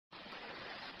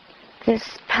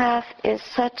this path is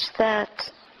such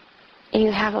that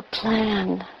you have a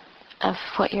plan of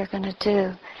what you're going to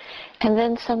do, and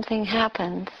then something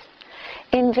happens.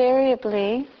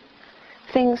 Invariably,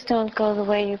 things don't go the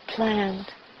way you planned,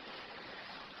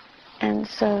 and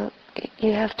so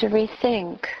you have to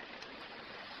rethink,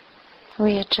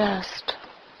 readjust.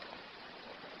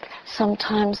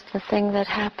 Sometimes the thing that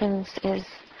happens is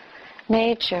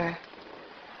major,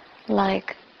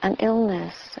 like an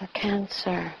illness, a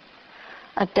cancer,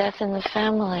 a death in the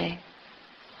family,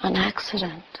 an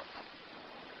accident.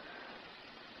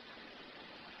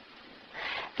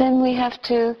 Then we have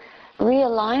to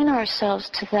realign ourselves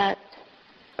to that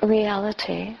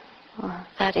reality, or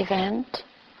that event,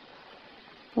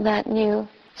 that new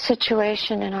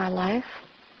situation in our life.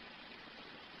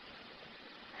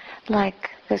 Like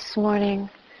this morning,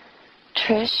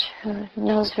 Trish, who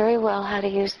knows very well how to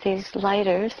use these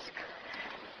lighters,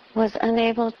 was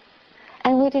unable,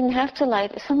 and we didn't have to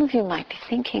light. Some of you might be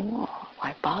thinking, oh,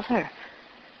 why bother?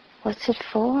 What's it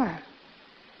for?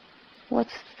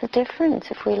 What's the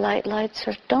difference if we light lights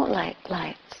or don't light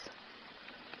lights?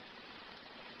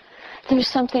 There's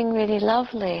something really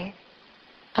lovely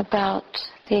about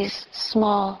these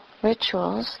small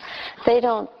rituals. They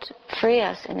don't free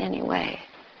us in any way.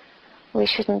 We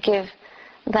shouldn't give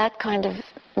that kind of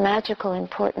magical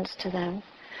importance to them.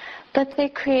 But they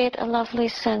create a lovely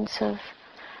sense of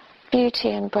beauty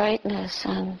and brightness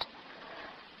and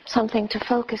something to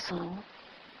focus on.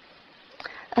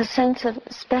 A sense of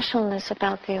specialness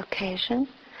about the occasion,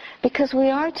 because we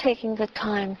are taking the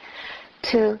time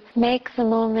to make the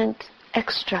moment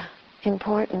extra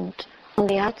important on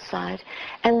the outside,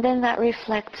 and then that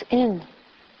reflects in.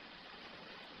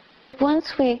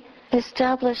 Once we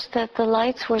establish that the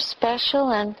lights were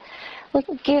special and we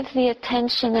give the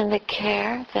attention and the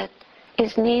care that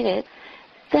is needed,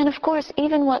 then of course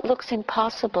even what looks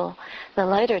impossible, the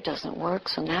lighter doesn't work,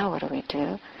 so now what do we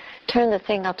do? Turn the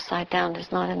thing upside down,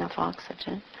 there's not enough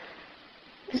oxygen.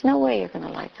 There's no way you're going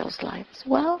to light those lights.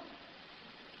 Well,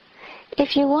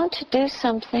 if you want to do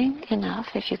something enough,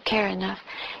 if you care enough,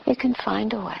 you can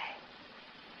find a way.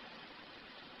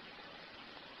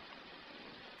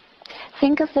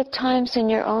 Think of the times in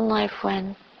your own life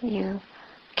when you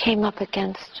came up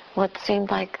against what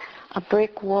seemed like a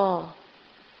brick wall,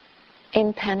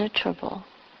 impenetrable.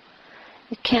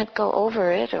 You can't go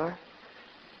over it or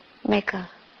make a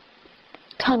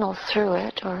tunnel through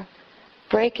it or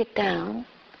break it down.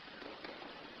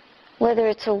 Whether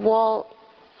it's a wall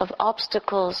of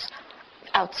obstacles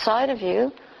outside of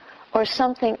you or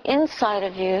something inside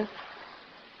of you,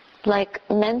 like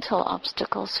mental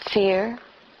obstacles, fear,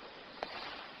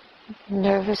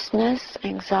 nervousness,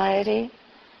 anxiety,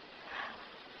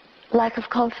 lack of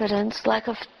confidence, lack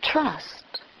of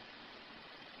trust,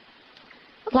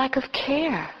 lack of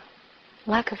care.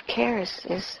 Lack of care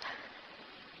is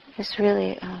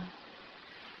really a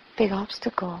big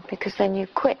obstacle, because then you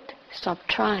quit, stop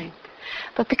trying.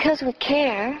 But because we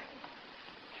care,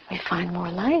 we find more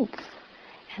lights,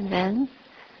 and then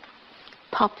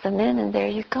pop them in, and there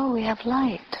you go, we have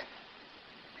light.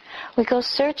 We go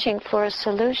searching for a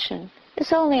solution.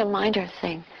 It's only a minor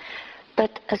thing,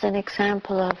 but as an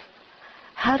example of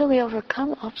how do we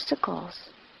overcome obstacles.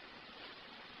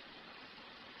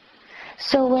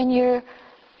 So when your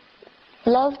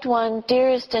loved one,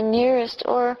 dearest and nearest,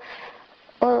 or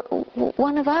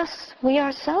one of us, we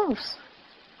ourselves,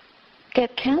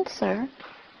 get cancer,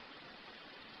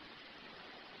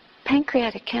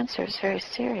 pancreatic cancer is very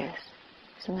serious,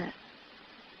 isn't it?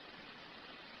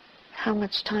 How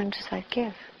much time does that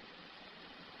give?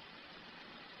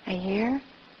 A year?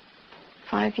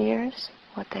 5 years?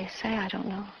 What they say, I don't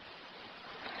know.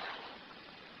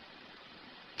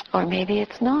 Or maybe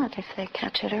it's not, if they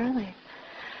catch it early.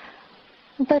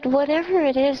 But whatever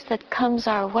it is that comes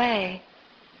our way,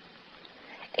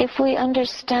 if we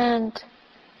understand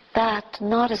that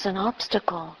not as an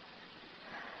obstacle,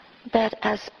 but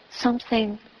as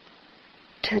something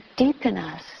to deepen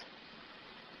us,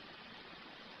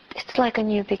 it's like a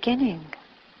new beginning.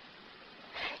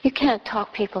 You can't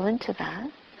talk people into that.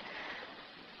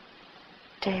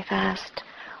 Dave asked,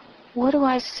 what do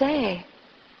I say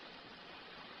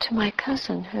to my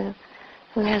cousin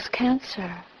who has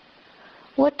cancer?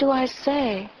 What do I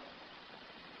say?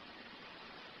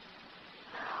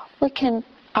 We can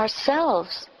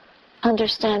ourselves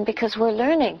understand, because we're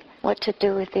learning what to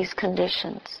do with these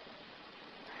conditions.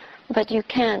 But you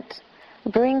can't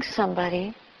bring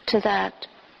somebody to that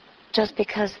just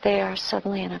because they are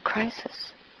suddenly in a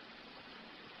crisis.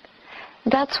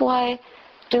 That's why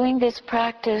doing this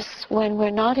practice when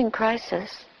we're not in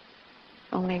crisis,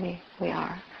 or maybe we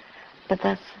are, but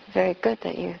that's very good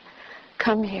that you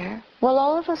come here? Well,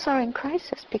 all of us are in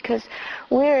crisis because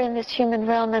we're in this human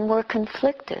realm and we're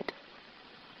conflicted.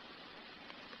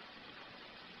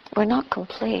 We're not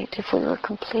complete. If we were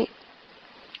complete,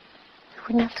 we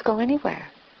wouldn't have to go anywhere.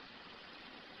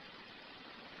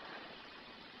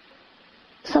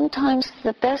 Sometimes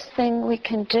the best thing we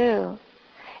can do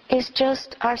is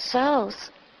just ourselves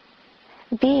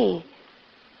be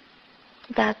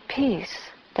that peace,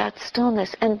 that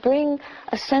stillness, and bring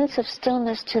a sense of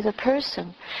stillness to the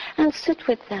person and sit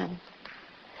with them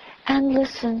and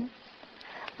listen.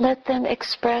 Let them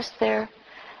express their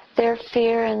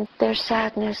fear and their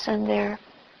sadness and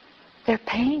their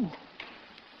pain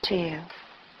to you.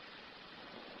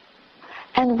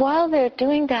 And while they're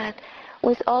doing that,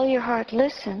 with all your heart,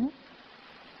 listen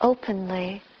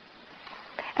openly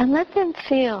and let them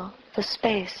feel the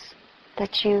space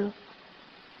that you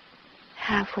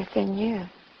have within you.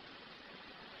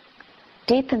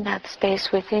 Deepen that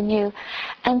space within you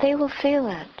and they will feel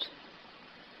it.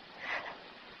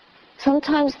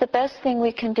 Sometimes the best thing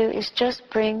we can do is just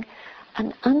bring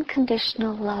an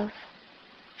unconditional love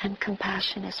and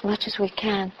compassion as much as we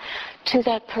can to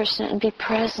that person and be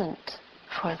present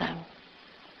for them.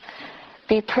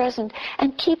 Be present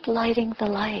and keep lighting the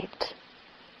light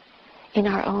in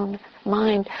our own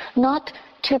mind, not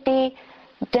to be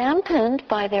dampened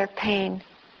by their pain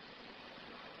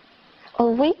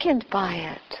or weakened by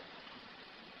it,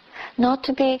 not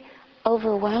to be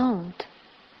overwhelmed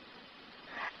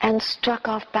and struck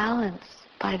off balance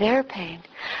by their pain,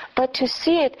 but to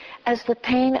see it as the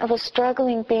pain of a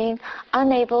struggling being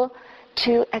unable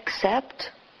to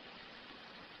accept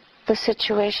the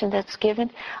situation that's given,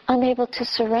 unable to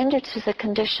surrender to the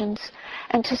conditions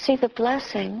and to see the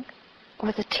blessing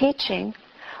or the teaching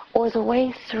or the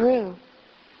way through.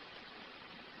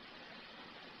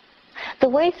 The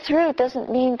way through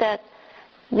doesn't mean that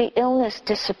the illness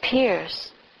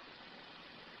disappears.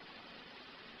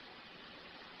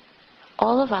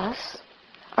 All of us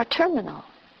are terminal.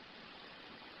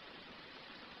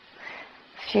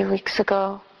 A few weeks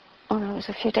ago, it was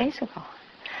a few days ago,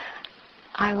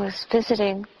 I was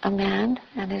visiting a man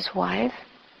and his wife.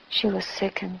 She was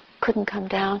sick and couldn't come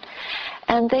down.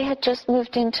 And they had just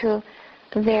moved into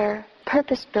their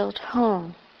purpose-built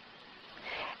home.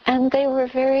 And they were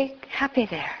very happy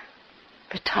there,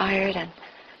 retired and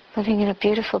living in a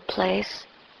beautiful place.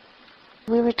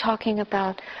 We were talking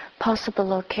about possible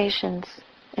locations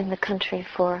in the country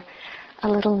for a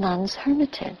little nun's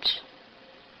hermitage.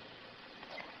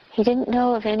 He didn't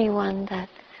know of anyone that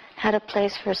had a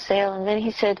place for sale, and then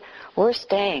he said, "We're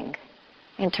staying,"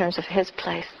 in terms of his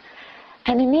place.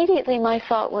 And immediately my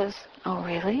thought was, oh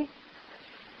really?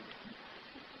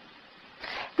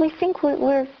 We think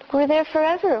we're there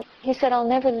forever. He said, "I'll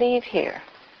never leave here."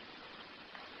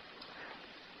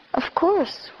 Of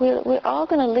course, we're all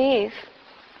going to leave.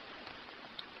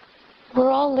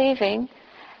 We're all leaving,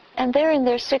 and they're in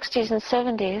their 60s and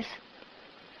 70s.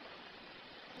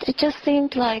 It just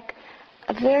seemed like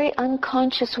a very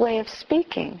unconscious way of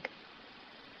speaking.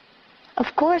 Of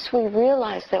course we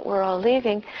realize that we're all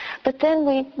leaving, but then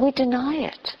we deny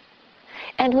it.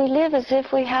 And we live as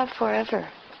if we have forever.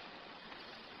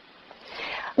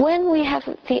 When we have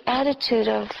the attitude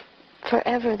of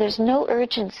forever, there's no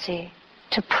urgency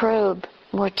to probe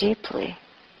more deeply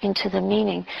into the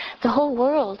meaning. The whole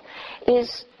world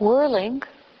is whirling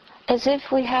as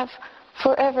if we have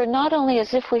forever, not only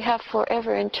as if we have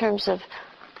forever in terms of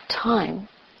time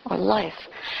or life,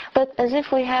 but as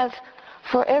if we have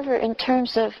forever in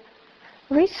terms of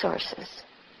resources,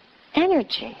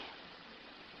 energy,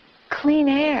 clean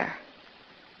air,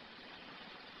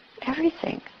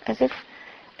 everything, as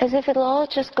if it'll all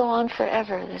just go on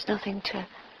forever. There's nothing to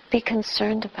be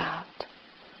concerned about.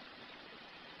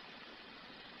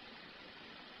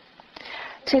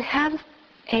 To have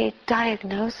a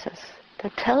diagnosis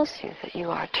that tells you that you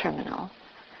are terminal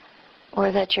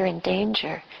or that you're in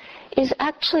danger is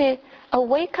actually a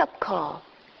wake-up call,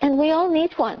 and we all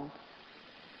need one.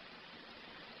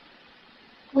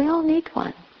 We all need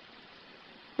one.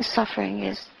 The suffering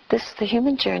is this, the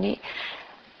human journey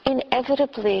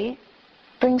inevitably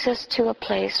brings us to a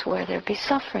place where there be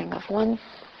suffering of one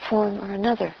form or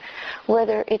another,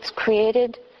 whether it's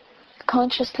created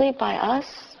consciously by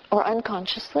us or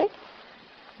unconsciously.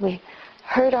 We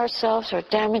hurt ourselves or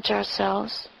damage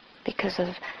ourselves because of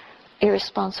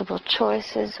irresponsible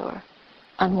choices or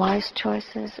unwise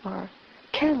choices or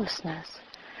carelessness,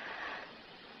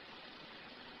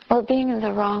 or being in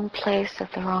the wrong place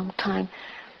at the wrong time.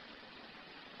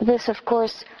 This, of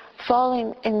course,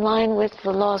 falling in line with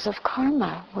the laws of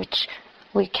karma, which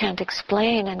we can't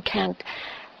explain and can't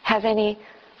have any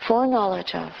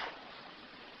foreknowledge of.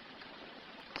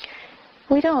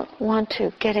 We don't want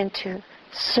to get into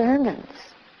sermons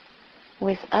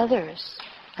with others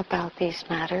about these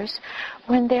matters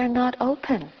when they're not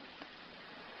open,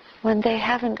 when they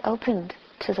haven't opened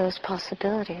to those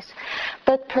possibilities.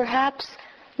 But perhaps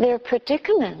their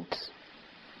predicament,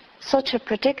 such a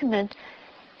predicament,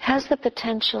 has the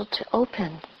potential to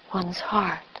open one's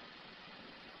heart.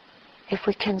 If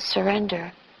we can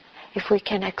surrender, if we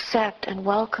can accept and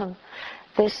welcome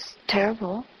this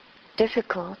terrible,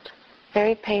 difficult,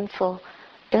 very painful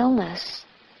illness,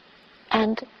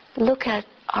 and look at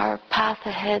our path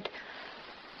ahead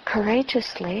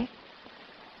courageously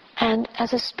and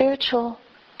as a spiritual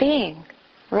being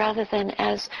rather than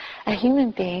as a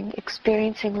human being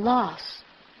experiencing loss.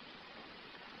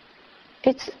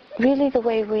 It's really the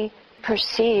way we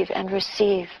perceive and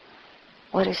receive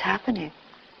what is happening.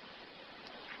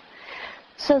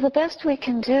 So the best we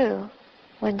can do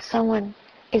when someone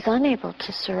is unable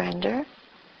to surrender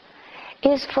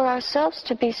is for ourselves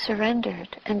to be surrendered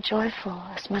and joyful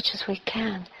as much as we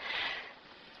can.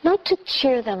 Not to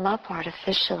cheer them up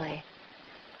artificially,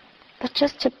 but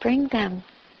just to bring them,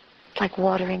 like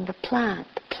watering the plant.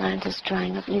 The plant is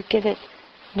drying up. You give it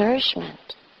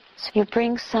nourishment. So you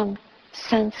bring some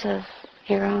sense of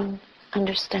your own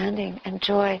understanding and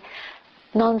joy,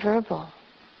 nonverbal.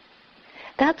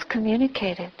 That's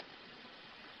communicated.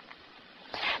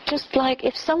 Just like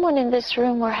if someone in this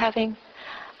room were having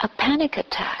a panic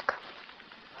attack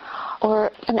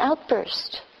or an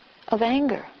outburst of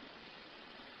anger.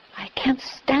 I can't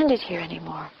stand it here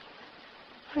anymore.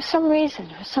 For some reason,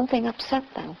 or something upset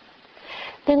them.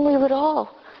 Then we would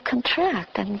all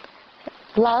contract and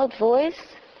loud voice,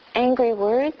 angry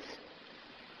words.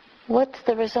 What's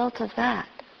the result of that?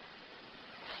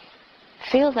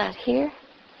 Feel that here?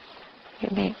 You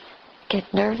may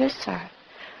get nervous or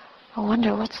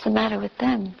wonder what's the matter with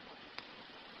them.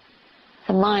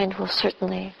 The mind will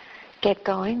certainly get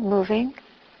going, moving,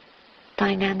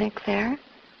 dynamic there.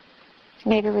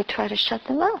 Maybe we try to shut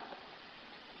them up.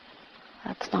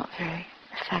 That's not very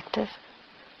effective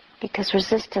because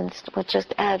resistance will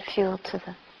just add fuel to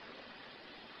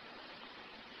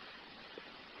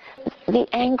the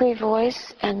angry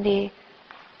voice and the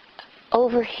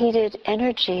overheated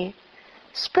energy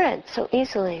spread so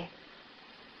easily.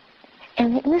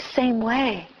 And in the same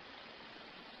way,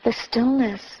 the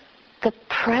stillness, the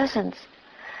presence,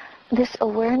 this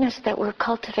awareness that we're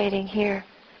cultivating here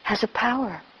has a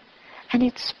power, and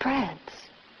it spreads.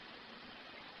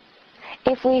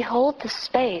 If we hold the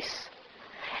space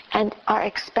and are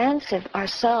expansive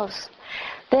ourselves,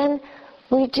 then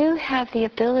we do have the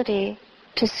ability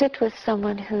to sit with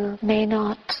someone who may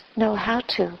not know how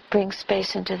to bring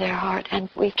space into their heart, and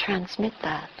we transmit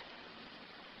that.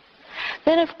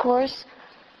 Then, of course,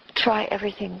 try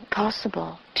everything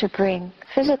possible to bring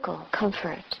physical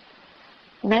comfort.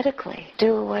 Medically,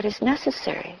 do what is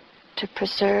necessary to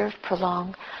preserve,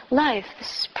 prolong life,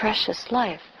 this precious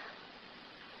life.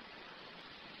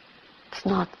 It's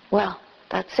not, well,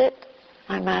 that's it.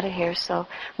 I'm out of here, so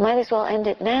might as well end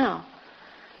it now.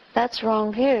 That's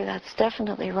wrong view. That's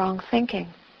definitely wrong thinking.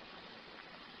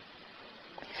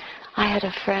 I had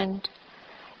a friend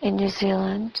in New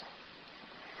Zealand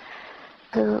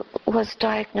who was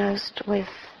diagnosed with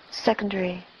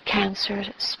secondary cancer,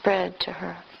 spread to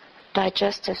her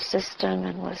digestive system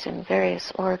and was in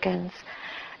various organs.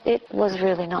 It was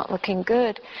really not looking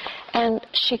good. And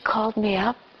she called me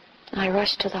up. I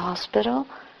rushed to the hospital.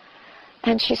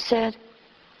 And she said,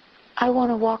 I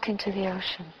want to walk into the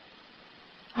ocean.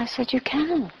 I said, you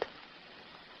can't.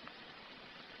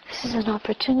 This is an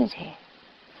opportunity.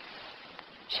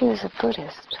 She was a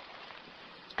Buddhist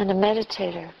and a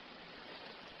meditator.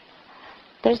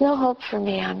 There's no hope for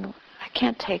me. I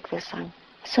can't take this.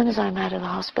 As soon as I'm out of the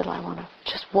hospital, I want to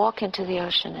just walk into the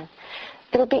ocean and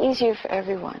it'll be easier for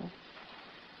everyone.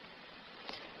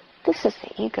 This is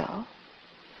the ego.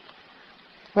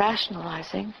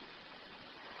 Rationalizing.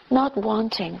 Not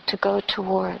wanting to go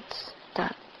towards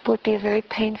that would be a very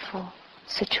painful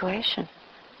situation.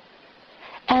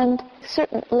 And a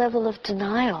certain level of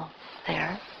denial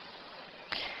there,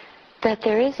 that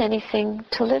there is anything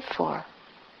to live for.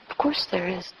 Of course there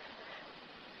is.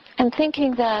 And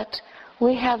thinking that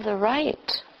we have the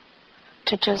right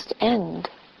to just end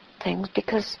things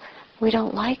because we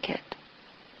don't like it.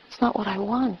 It's not what I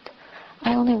want.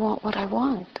 I only want what I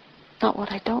want, not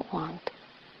what I don't want.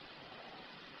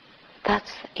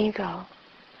 That's the ego.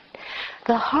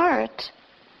 The heart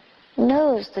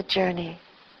knows the journey.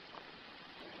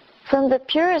 From the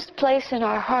purest place in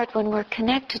our heart, when we're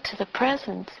connected to the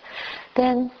presence,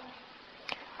 then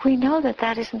we know that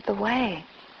that isn't the way.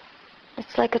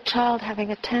 It's like a child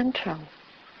having a tantrum.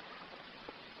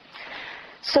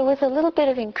 So with a little bit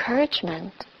of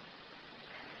encouragement,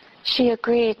 she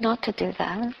agreed not to do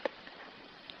that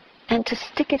and to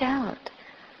stick it out.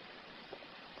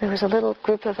 There was a little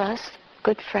group of us,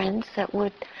 good friends, that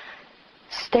would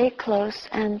stay close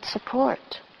and support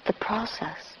the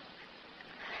process.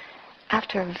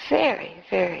 After a very,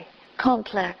 very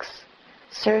complex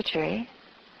surgery,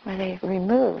 where they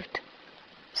removed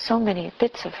so many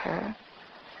bits of her,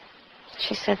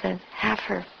 she said that half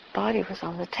her body was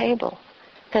on the table.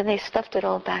 Then they stuffed it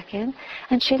all back in,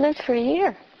 and she lived for a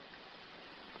year.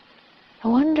 A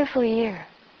wonderful year.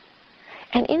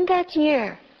 And in that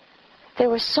year, there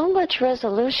was so much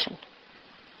resolution,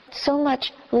 so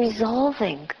much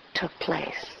resolving took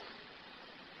place,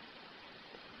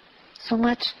 so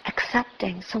much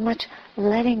accepting, so much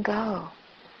letting go,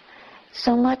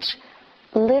 so much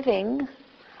living.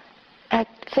 At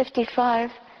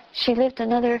 55, she lived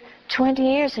another 20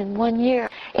 years in 1 year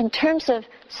in terms of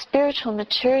spiritual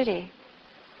maturity,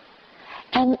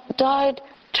 and died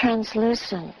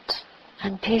translucent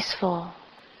and peaceful.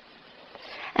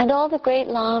 And all the great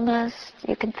lamas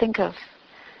you can think of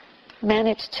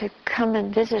managed to come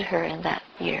and visit her in that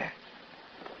year.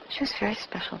 She was a very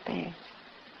special being.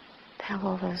 To have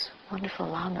all those wonderful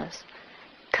lamas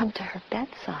come to her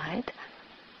bedside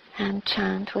and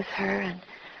chant with her, and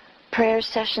prayer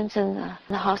sessions in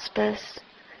the hospice,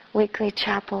 weekly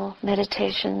chapel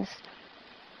meditations.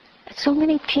 And so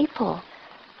many people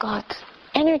got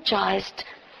energized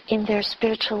in their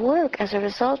spiritual work as a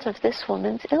result of this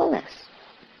woman's illness.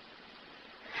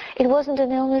 It wasn't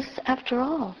an illness after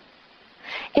all.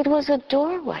 It was a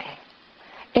doorway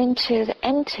into the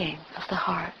emptying of the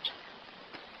heart.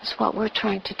 That's what we're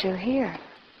trying to do here.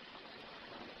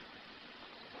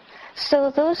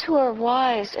 So those who are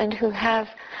wise and who have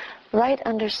right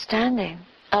understanding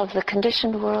of the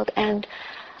conditioned world and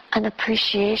an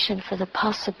appreciation for the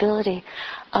possibility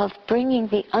of bringing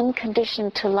the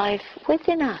unconditioned to life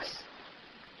within us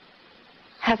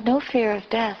have no fear of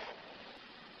death.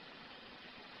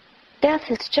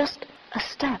 Death is just a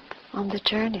step on the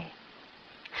journey.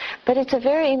 But it's a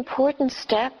very important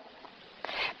step,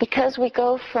 because we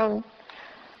go from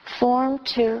form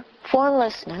to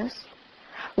formlessness.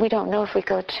 We don't know if we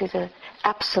go to the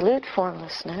absolute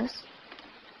formlessness,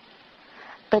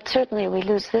 but certainly we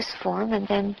lose this form and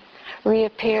then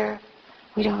reappear,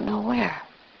 we don't know where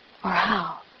or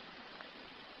how.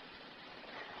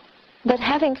 But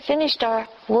having finished our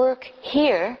work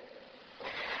here,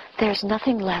 there's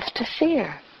nothing left to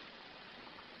fear.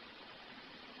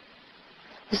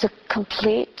 There's a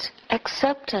complete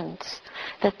acceptance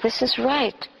that this is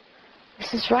right.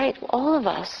 This is right. All of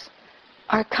us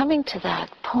are coming to that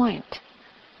point.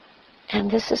 And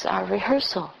this is our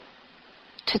rehearsal,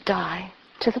 to die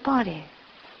to the body.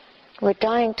 We're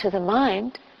dying to the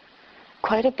mind.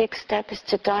 Quite a big step is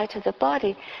to die to the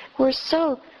body. We're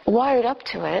so wired up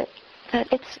to it that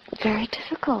it's very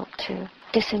difficult to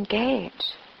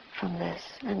disengage from this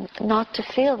and not to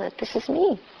feel that this is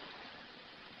me.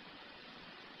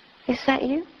 Is that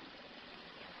you?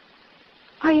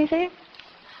 Are you there?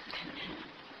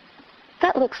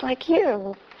 That looks like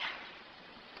you.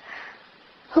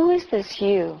 Who is this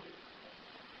you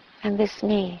and this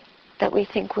me that we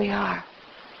think we are?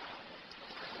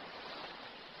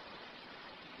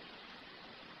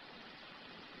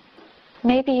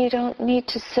 Maybe you don't need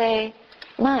to say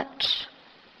much.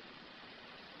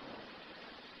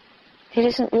 It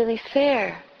isn't really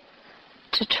fair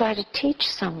to try to teach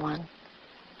someone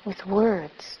with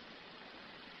words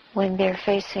when they're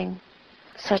facing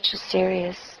such a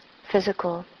serious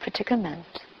physical predicament.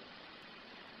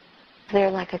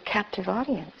 They're like a captive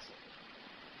audience.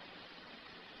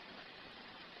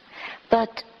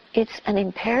 But it's an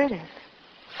imperative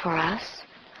for us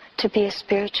to be a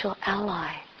spiritual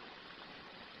ally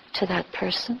to that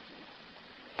person,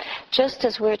 just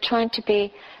as we're trying to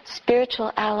be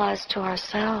spiritual allies to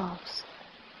ourselves.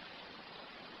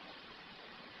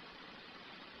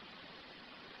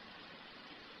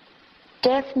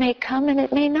 Death may come and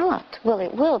it may not. Well,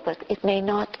 it will, but it may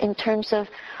not in terms of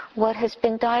what has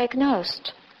been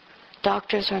diagnosed.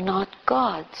 Doctors are not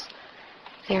gods.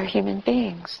 They are human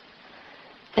beings.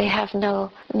 They have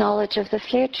no knowledge of the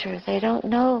future. They don't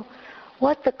know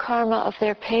what the karma of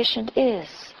their patient is.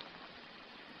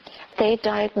 They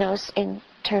diagnose in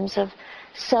terms of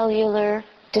cellular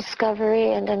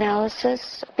discovery and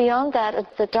analysis. Beyond that,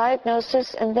 the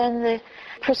diagnosis and then the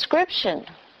prescription,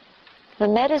 the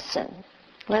medicine.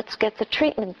 Let's get the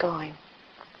treatment going.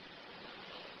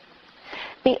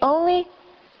 The only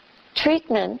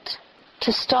treatment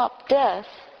to stop death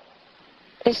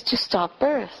is to stop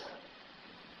birth.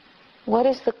 What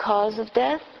is the cause of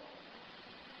death?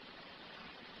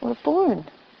 we're born.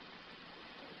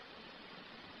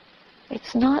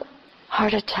 It's not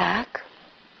heart attack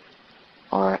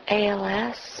or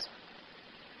ALS.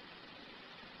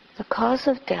 The cause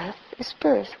of death is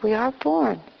birth. We are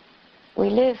born. We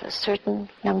live a certain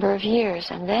number of years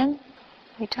and then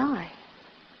we die.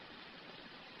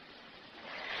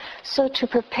 So to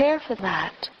prepare for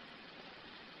that,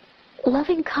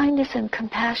 loving kindness and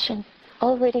compassion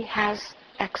already has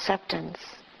acceptance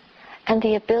and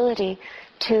the ability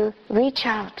to reach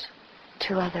out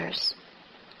to others.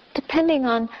 Depending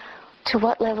on to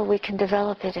what level we can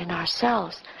develop it in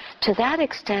ourselves, to that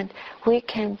extent we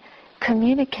can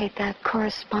communicate that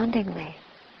correspondingly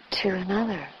to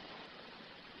another.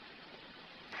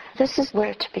 This is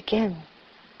where to begin.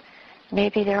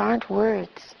 Maybe there aren't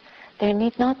words. There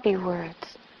need not be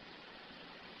words.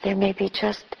 There may be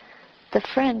just the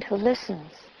friend who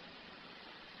listens.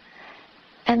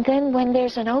 And then when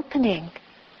there's an opening,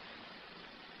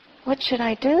 what should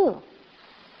I do?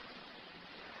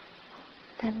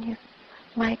 Then you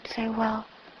might say, well,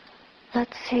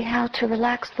 let's see how to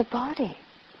relax the body.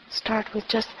 Start with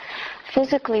just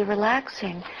physically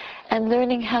relaxing and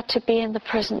learning how to be in the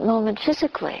present moment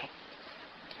physically.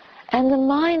 And the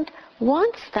mind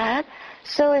wants that,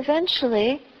 so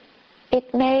eventually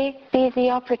it may be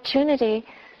the opportunity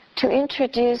to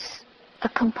introduce a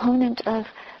component of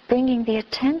bringing the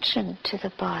attention to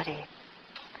the body,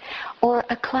 or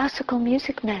a classical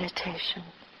music meditation.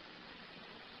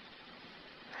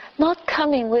 Not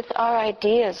coming with our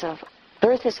ideas of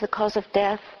birth is the cause of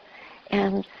death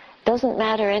and doesn't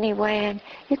matter anyway, and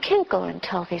you can't go and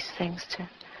tell these things to.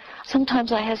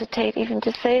 Sometimes I hesitate even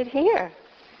to say it here.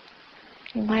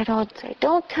 You might all say,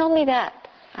 don't tell me that.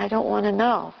 I don't want to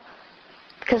know.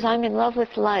 Because I'm in love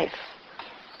with life.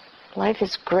 Life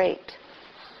is great.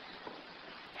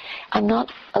 I'm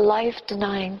not a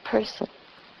life-denying person.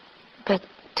 But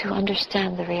to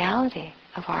understand the reality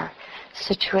of our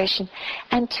situation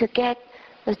and to get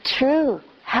the true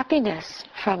happiness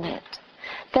from it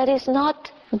that is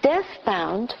not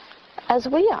death-bound as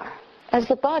we are, as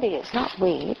the body is, not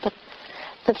we, but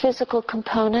the physical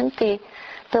component, the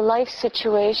life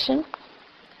situation,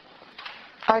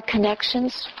 our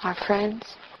connections, our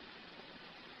friends.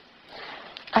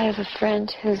 I have a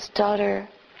friend whose daughter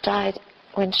died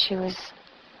when she was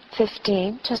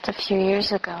 15, just a few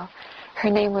years ago. Her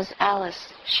name was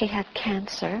Alice. She had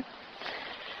cancer.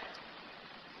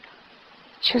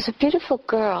 She was a beautiful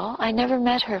girl. I never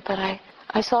met her, but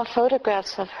I saw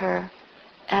photographs of her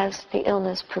as the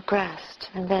illness progressed.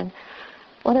 And then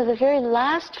one of the very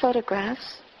last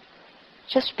photographs,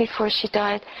 just before she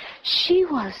died, she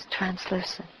was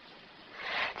translucent.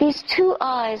 These two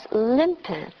eyes,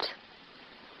 limpid,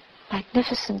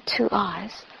 magnificent two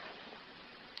eyes,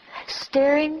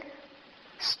 staring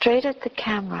straight at the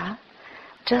camera,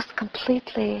 just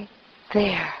completely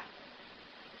there.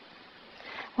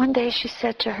 One day she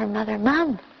said to her mother,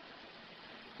 "Mom,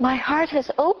 my heart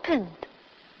has opened."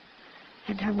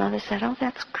 And her mother said, "Oh,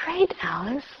 that's great,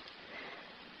 Alice."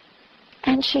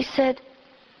 And she said,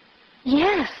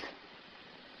 "Yes,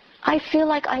 I feel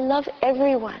like I love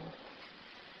everyone."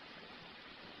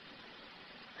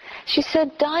 She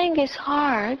said, dying is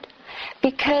hard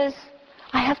because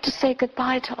I have to say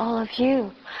goodbye to all of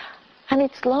you. And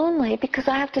it's lonely because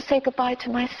I have to say goodbye to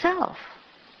myself.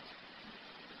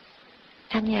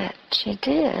 And yet she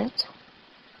did.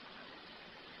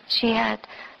 She had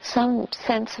some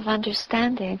sense of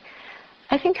understanding.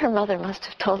 I think her mother must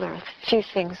have told her a few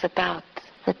things about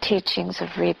the teachings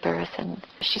of rebirth. And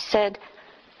she said,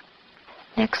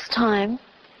 next time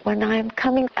when I'm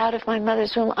coming out of my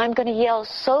mother's womb, I'm going to yell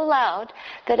so loud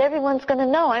that everyone's going to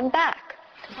know I'm back.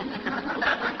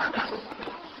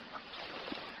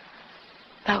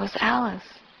 That was Alice.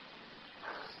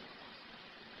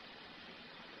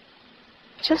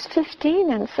 Just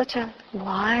 15 and such a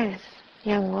wise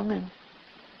young woman.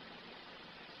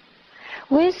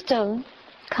 Wisdom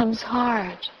comes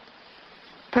hard.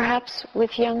 Perhaps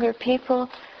with younger people,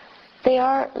 they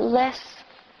are less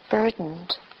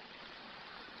burdened.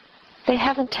 They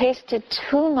haven't tasted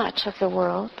too much of the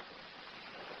world,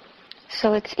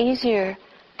 so it's easier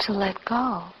to let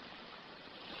go.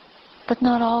 But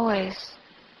not always.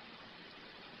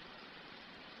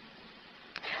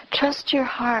 Trust your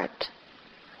heart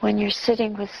when you're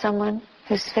sitting with someone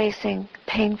who's facing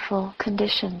painful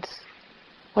conditions,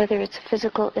 whether it's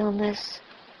physical illness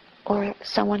or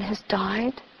someone has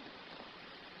died,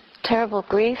 terrible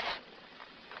grief.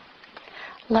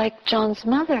 Like John's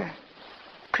mother,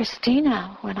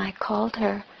 Christina, when I called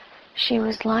her, she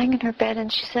was lying in her bed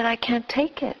and she said, "I can't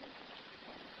take it."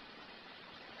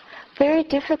 very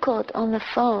difficult on the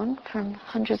phone from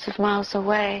hundreds of miles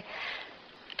away,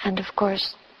 and of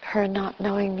course her not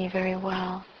knowing me very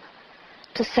well,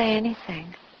 to say anything.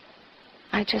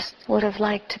 I just would have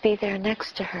liked to be there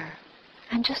next to her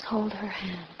and just hold her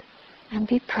hand and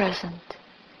be present.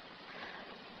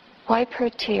 Wipe her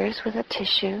tears with a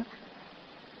tissue.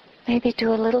 Maybe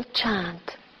do a little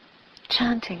chant.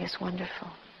 Chanting is wonderful.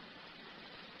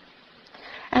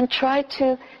 And try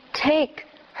to take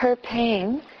her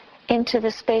pain into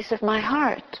the space of my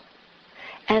heart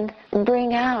and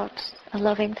bring out a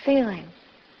loving feeling.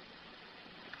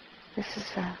 This is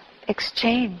an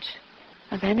exchange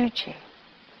of energy.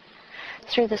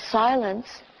 Through the silence,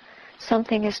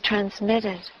 something is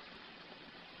transmitted.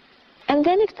 And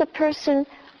then if the person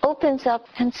opens up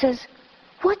and says,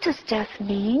 "What does death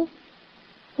mean?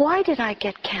 Why did I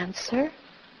get cancer?"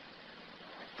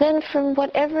 Then from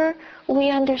whatever we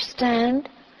understand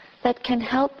that can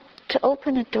help to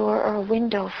open a door or a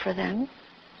window for them,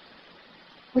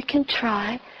 we can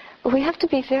try, but we have to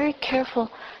be very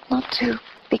careful not to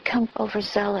become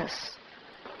overzealous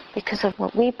because of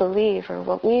what we believe or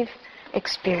what we've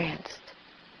experienced.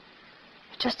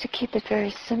 Just to keep it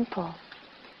very simple.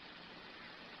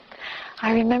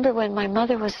 I remember when my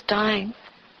mother was dying,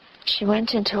 she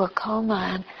went into a coma,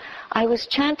 and I was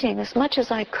chanting as much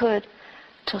as I could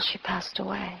till she passed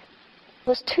away. It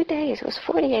was 2 days, it was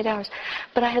 48 hours,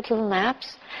 but I had little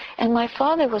naps, and my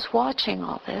father was watching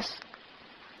all this.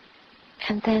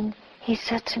 And then he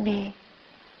said to me,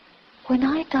 "When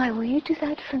I die, will you do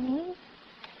that for me?"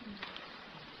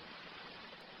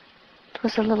 It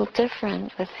was a little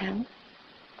different with him,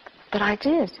 but I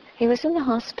did. He was in the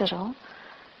hospital,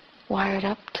 wired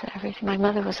up to everything. My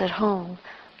mother was at home,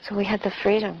 so we had the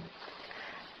freedom.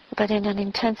 But in an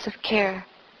intensive care,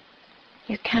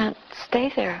 you can't stay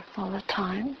there all the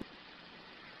time.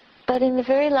 But in the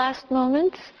very last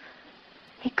moments,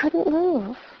 he couldn't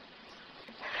move.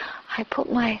 I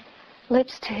put my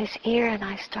lips to his ear and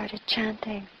I started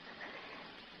chanting.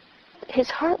 His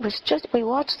heart was just, we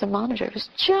watched the monitor, it was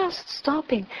just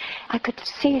stopping. I could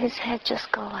see his head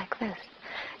just go like this.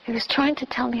 He was trying to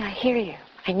tell me, "I hear you."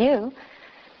 I knew,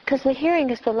 because the hearing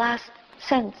is the last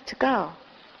sense to go.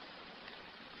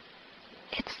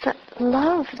 It's the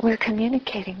love we're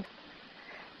communicating.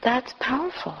 That's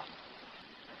powerful.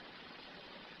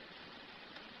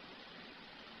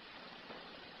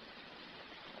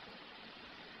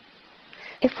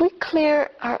 If we clear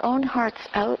our own hearts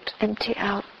out, empty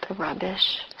out the rubbish,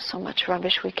 so much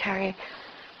rubbish we carry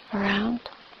around,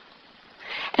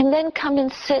 and then come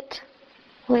and sit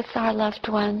with our loved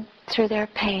one through their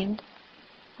pain,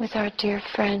 with our dear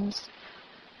friends,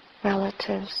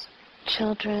 relatives,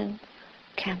 children,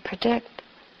 can't predict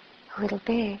who it'll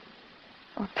be,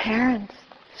 or parents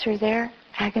through their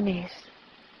agonies,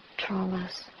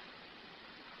 traumas.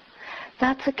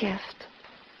 That's a gift.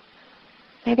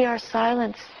 Maybe our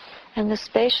silence and the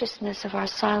spaciousness of our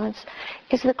silence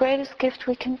is the greatest gift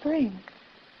we can bring.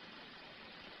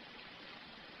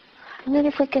 And then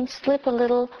if we can slip a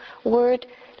little word,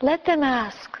 let them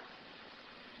ask.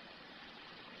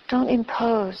 Don't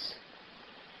impose.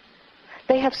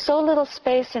 They have so little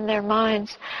space in their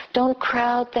minds. Don't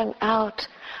crowd them out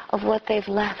of what they've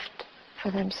left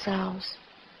for themselves.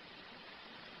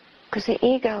 Because the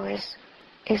ego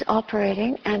is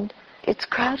operating and it's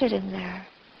crowded in there.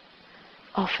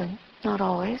 Often, not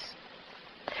always.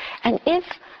 And if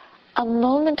a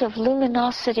moment of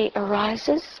luminosity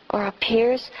arises or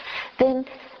appears, then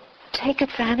take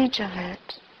advantage of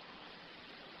it.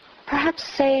 Perhaps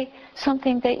say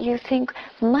something that you think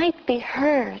might be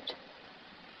heard,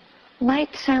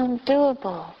 might sound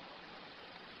doable.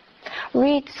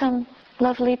 Read some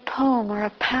lovely poem or a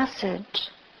passage.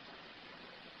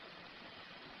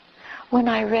 When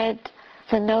I read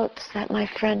the notes that my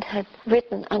friend had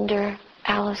written under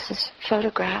Alice's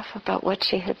photograph about what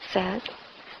she had said,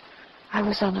 I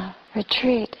was on a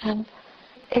retreat, and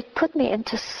it put me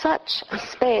into such a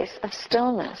space of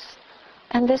stillness.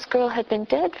 And this girl had been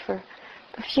dead for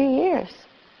a few years.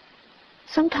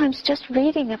 Sometimes just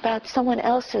reading about someone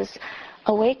else's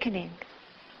awakening,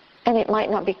 and it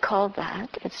might not be called that,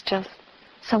 it's just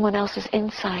someone else's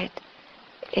insight,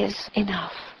 is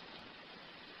enough.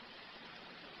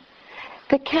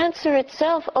 The cancer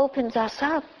itself opens us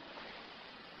up.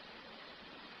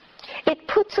 It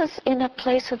puts us in a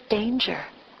place of danger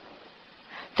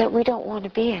that we don't want to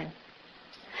be in.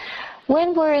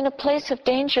 When we're in a place of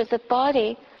danger, the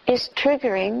body is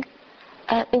triggering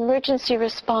an emergency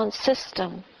response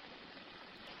system.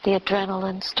 The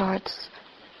adrenaline starts.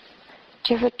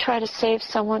 Do you ever try to save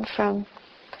someone from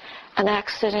an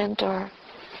accident or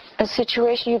a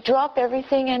situation, you drop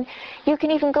everything, and you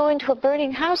can even go into a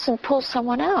burning house and pull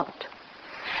someone out.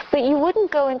 But you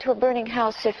wouldn't go into a burning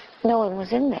house if no one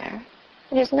was in there.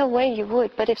 There's no way you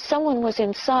would. But if someone was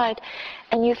inside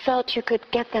and you felt you could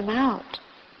get them out,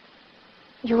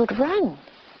 you would run.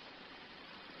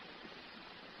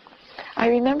 I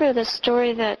remember the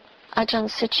story that Ajahn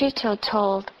Sucitto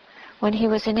told when he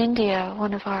was in India,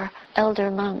 one of our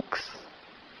elder monks.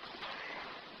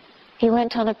 He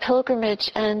went on a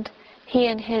pilgrimage, and he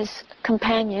and his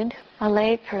companion, a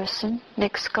lay person,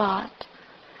 Nick Scott,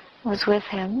 was with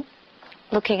him,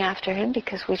 looking after him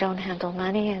because we don't handle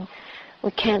money and we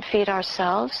can't feed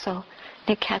ourselves, so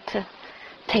Nick had to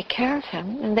take care of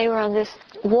him. And they were on this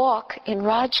walk in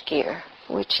Rajgir,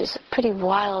 which is a pretty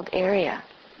wild area.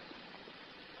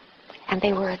 And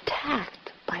they were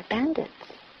attacked by bandits.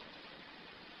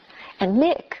 And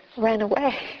Nick ran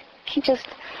away. He just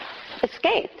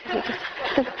escaped. He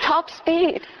just top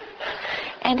speed.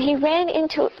 And he ran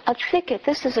into a thicket.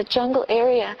 This is a jungle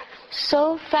area,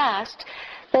 so fast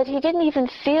that he didn't even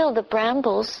feel the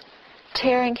brambles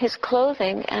tearing his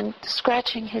clothing and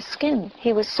scratching his skin.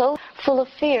 He was so full of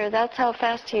fear, that's how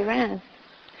fast he ran.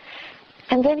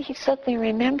 And then he suddenly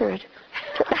remembered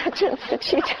Ajahn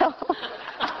Sucitto.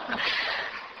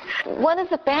 One of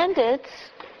the bandits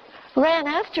ran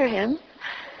after him,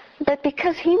 but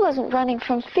because he wasn't running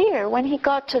from fear, when he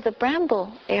got to the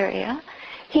bramble area,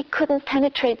 he couldn't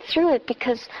penetrate through it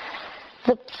because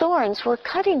the thorns were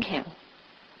cutting him.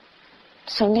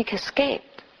 So Nick escaped.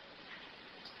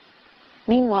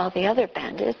 Meanwhile, the other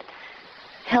bandit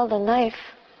held a knife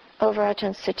over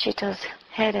Ajahn Sucitto's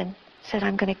head and said,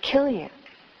 "I'm going to kill you."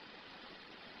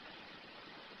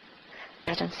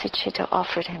 Ajahn Sucitto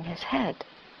offered him his head.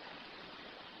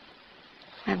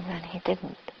 And then he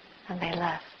didn't, and they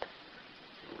left.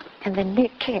 And then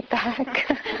Nick came back,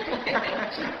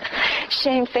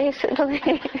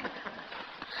 shamefacedly,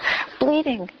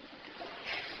 bleeding.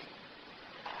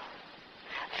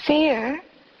 Fear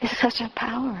is such a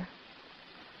power.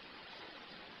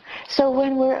 So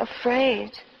when we're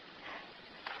afraid,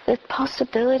 the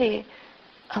possibility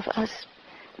of us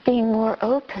being more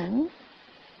open,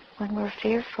 when we're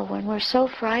fearful, when we're so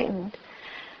frightened,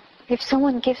 if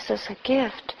someone gives us a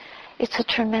gift, it's a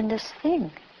tremendous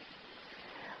thing.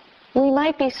 We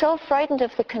might be so frightened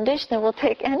of the condition that we'll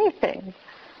take anything.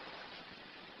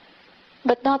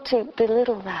 But not to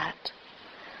belittle that.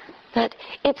 That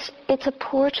it's a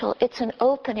portal, it's an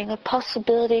opening, a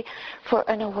possibility for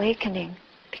an awakening.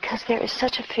 Because there is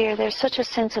such a fear, there's such a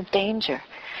sense of danger,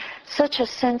 such a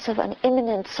sense of an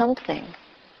imminent something.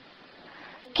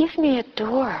 Give me a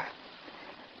door.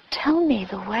 Tell me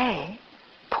the way.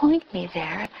 Point me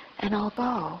there, and I'll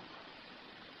go.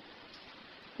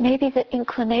 Maybe the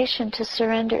inclination to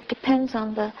surrender depends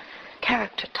on the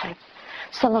character type.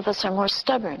 Some of us are more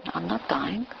stubborn. I'm not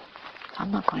dying.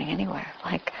 I'm not going anywhere.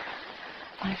 Like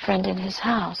my friend in his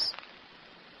house.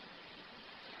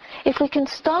 If we can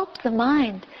stop the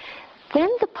mind, then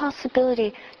the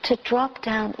possibility to drop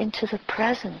down into the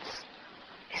presence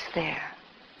is there.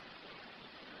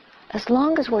 As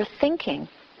long as we're thinking,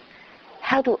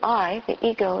 how do I, the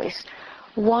ego, is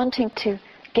wanting to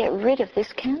get rid of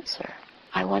this cancer.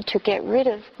 I want to get rid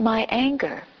of my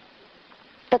anger.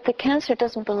 But the cancer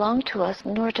doesn't belong to us,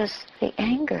 nor does the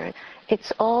anger.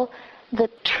 It's all the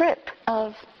trip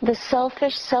of the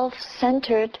selfish,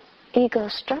 self-centered ego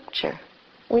structure,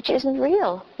 which isn't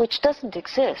real, which doesn't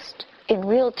exist in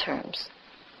real terms.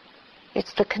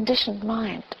 It's the conditioned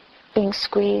mind being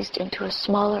squeezed into a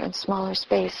smaller and smaller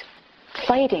space,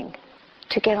 fighting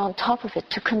to get on top of it,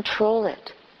 to control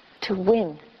it, to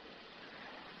win.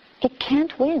 It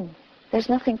can't win. There's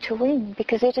nothing to win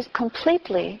because it is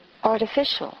completely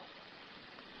artificial.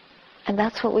 And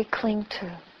that's what we cling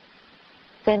to.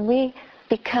 Then we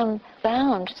become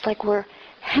bound. It's like we're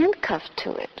handcuffed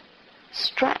to it,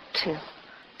 strapped to,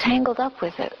 tangled up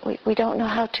with it. We don't know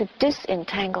how to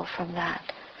disentangle from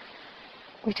that.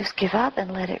 We just give up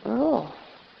and let it rule.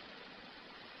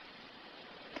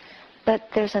 But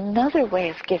there's another way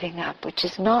of giving up, which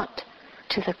is not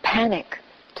to the panic,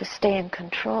 to stay in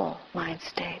control mind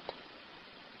state.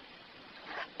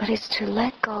 But it's to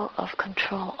let go of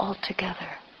control altogether.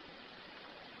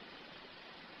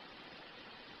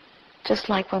 Just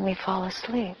like when we fall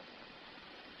asleep.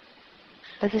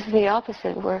 But this is the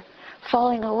opposite. We're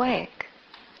falling awake.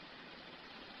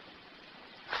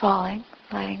 Falling,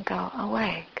 letting go,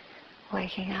 awake,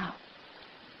 waking up.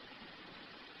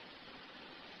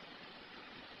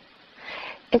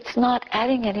 It's not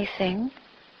adding anything.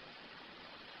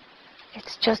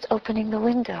 It's just opening the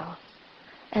window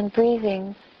and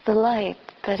breathing the light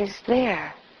that is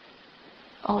there.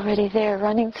 already there,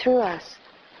 running through us,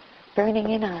 burning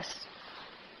in us.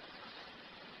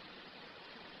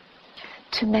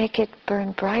 To make it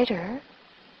burn brighter,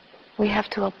 we have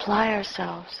to apply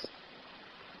ourselves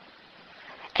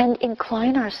and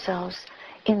incline ourselves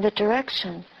in the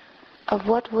direction of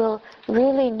what will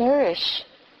really nourish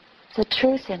the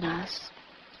truth in us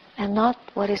and not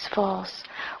what is false.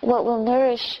 What will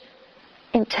nourish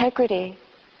integrity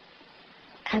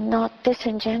and not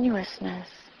disingenuousness.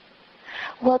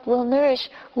 What will nourish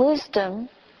wisdom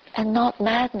and not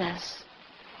madness.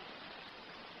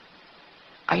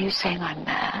 Are you saying I'm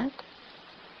mad?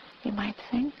 You might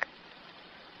think.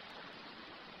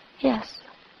 Yes.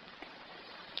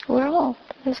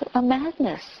 There's a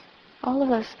madness. All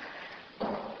of us,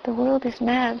 the world is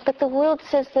mad, but the world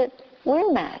says that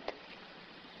we're mad.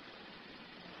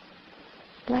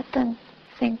 Let them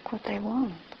think what they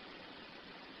want.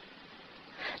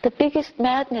 The biggest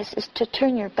madness is to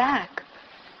turn your back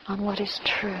on what is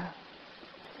true.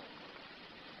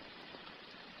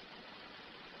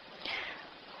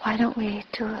 Why don't we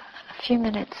do a few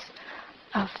minutes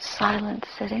of silent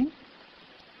sitting?